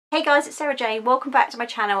Hey guys, it's Sarah Jane. Welcome back to my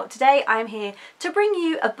channel. Today I'm here to bring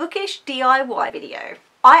you a bookish DIY video.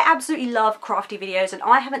 I absolutely love crafty videos and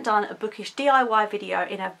I haven't done a bookish DIY video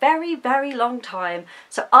in a very long time.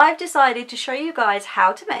 So I've decided to show you guys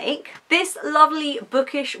how to make this lovely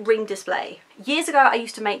bookish ring display. Years ago I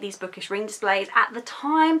used to make these bookish ring displays. At the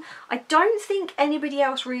time I don't think anybody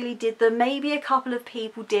else really did them. Maybe a couple of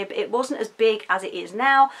people did, but it wasn't as big as it is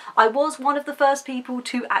now. I was one of the first people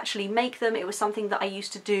to actually make them. It was something that I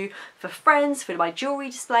used to do for friends, for my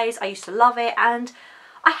jewellery displays. I used to love it, and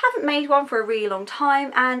I haven't made one for a really long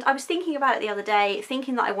time, and I was thinking about it the other day,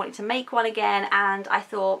 thinking that I wanted to make one again, and I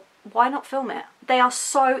thought, why not film it? They are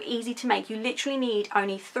so easy to make. You literally need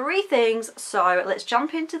only 3 things, so let's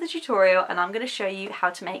jump into the tutorial and I'm going to show you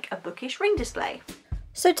how to make a bookish ring display.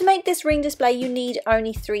 So to make this ring display you need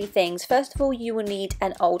only 3 things. First of all, you will need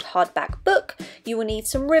an old hardback book, you will need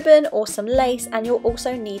some ribbon or some lace, and you'll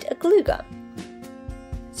also need a glue gun.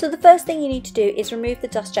 So the first thing you need to do is remove the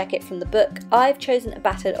dust jacket from the book. I've chosen a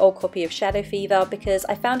battered old copy of Shadow Fever because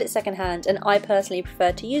I found it secondhand and I personally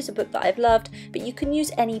prefer to use a book that I've loved, but you can use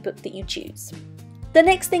any book that you choose. The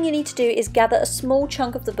next thing you need to do is gather a small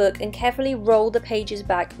chunk of the book and carefully roll the pages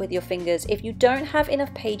back with your fingers. If you don't have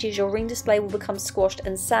enough pages, your ring display will become squashed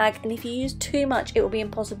and sag, and if you use too much it will be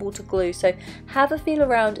impossible to glue, so have a feel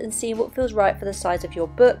around and see what feels right for the size of your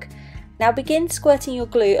book. Now begin squirting your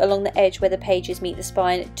glue along the edge where the pages meet the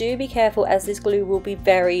spine. Do be careful as this glue will be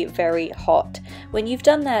very hot. When you've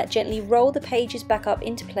done that, gently roll the pages back up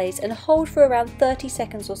into place and hold for around 30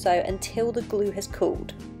 seconds or so until the glue has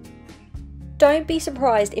cooled. Don't be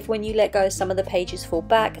surprised if when you let go some of the pages fall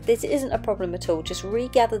back. This isn't a problem at all. Just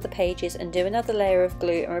regather the pages and do another layer of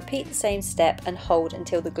glue and repeat the same step and hold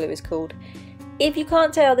until the glue is cooled. If you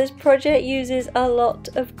can't tell, this project uses a lot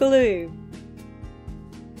of glue.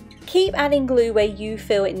 Keep adding glue where you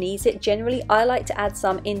feel it needs it. Generally I like to add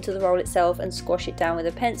some into the roll itself and squash it down with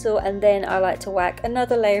a pencil, and then I like to whack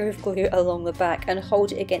another layer of glue along the back and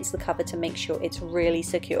hold it against the cover to make sure it's really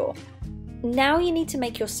secure. Now you need to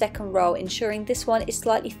make your second roll, ensuring this one is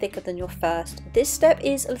slightly thicker than your first. This step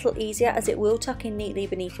is a little easier as it will tuck in neatly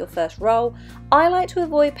beneath your first roll. I like to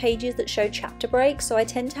avoid pages that show chapter breaks, so I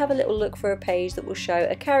tend to have a little look for a page that will show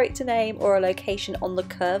a character name or a location on the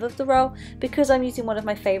curve of the roll. Because I'm using one of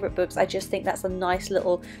my favourite books, I just think that's a nice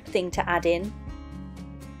little thing to add in.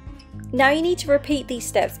 Now you need to repeat these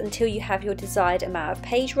steps until you have your desired amount of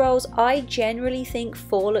page rolls. I generally think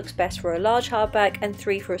 4 looks best for a large hardback and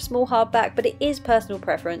 3 for a small hardback, but it is personal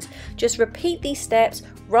preference. Just repeat these steps,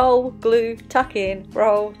 roll, glue, tuck in,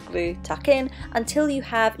 roll, glue, tuck in, until you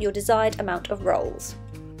have your desired amount of rolls.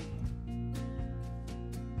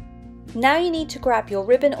 Now you need to grab your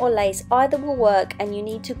ribbon or lace, either will work, and you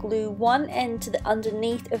need to glue one end to the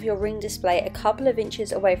underneath of your ring display a couple of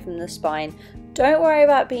inches away from the spine. Don't worry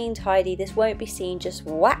about being tidy, this won't be seen, just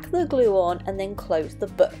whack the glue on and then close the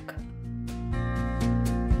book.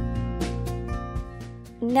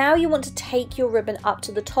 Now you want to take your ribbon up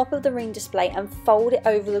to the top of the ring display and fold it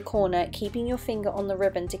over the corner, keeping your finger on the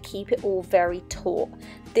ribbon to keep it all very taut.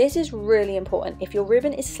 This is really important. If your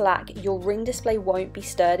ribbon is slack, your ring display won't be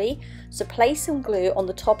sturdy. So place some glue on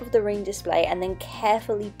the top of the ring display and then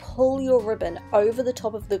carefully pull your ribbon over the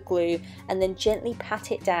top of the glue and then gently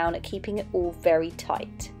pat it down, keeping it all very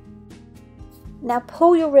tight. Now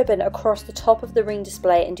pull your ribbon across the top of the ring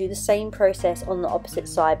display and do the same process on the opposite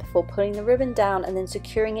side before pulling the ribbon down and then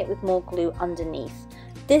securing it with more glue underneath.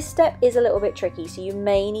 This step is a little bit tricky, so you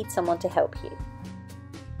may need someone to help you.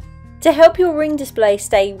 To help your ring display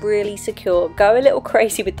stay really secure, go a little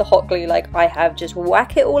crazy with the hot glue like I have. Just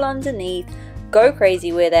whack it all underneath, go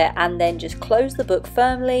crazy with it, and then just close the book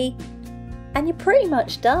firmly and you're pretty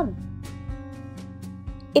much done.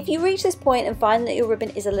 If you reach this point and find that your ribbon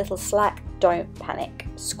is a little slack, don't panic.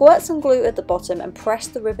 Squirt some glue at the bottom and press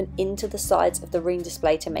the ribbon into the sides of the ring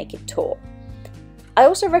display to make it taut. I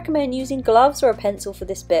also recommend using gloves or a pencil for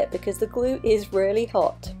this bit because the glue is really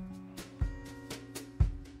hot.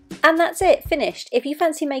 And that's it, finished. If you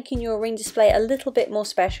fancy making your ring display a little bit more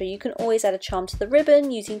special, you can always add a charm to the ribbon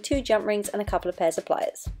using 2 jump rings and a couple of pairs of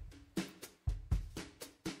pliers.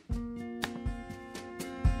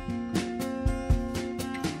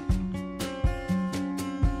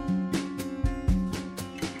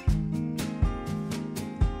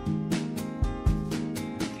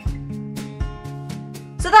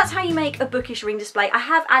 So that's how you make a bookish ring display. I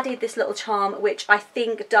have added this little charm which I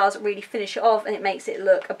think does really finish it off, and it makes it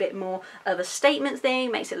look a bit more of a statement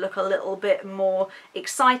thing, makes it look a little bit more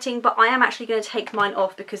exciting, but I am actually going to take mine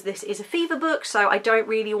off because this is a fever book, so I don't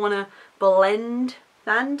really want to blend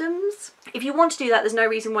fandoms. If you want to do that, there's no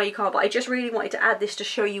reason why you can't, but I just really wanted to add this to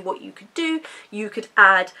show you what you could do. You could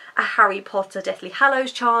add a Harry Potter Deathly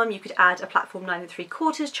Hallows charm, you could add a Platform 9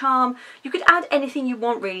 3/4 charm, you could add anything you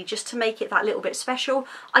want really, just to make it that little bit special.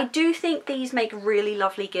 I do think these make really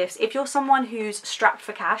lovely gifts if you're someone who's strapped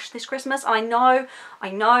for cash this Christmas. I know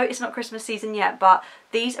it's not Christmas season yet, but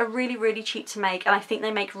these are really, really cheap to make, and I think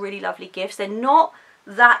they make really lovely gifts. They're not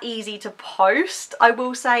that easy to post, I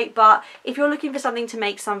will say, but if you're looking for something to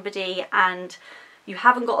make somebody and you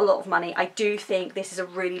haven't got a lot of money, I do think this is a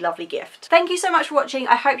really lovely gift. Thank you so much for watching.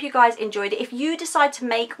 I hope you guys enjoyed it. If you decide to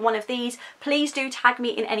make one of these, please do tag me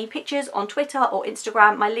in any pictures on Twitter or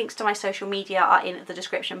Instagram. My links to my social media are in the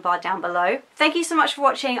description bar down below. Thank you so much for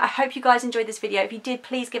watching. I hope you guys enjoyed this video. If you did,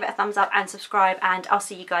 please give it a thumbs up and subscribe, and I'll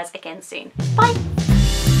see you guys again soon. Bye!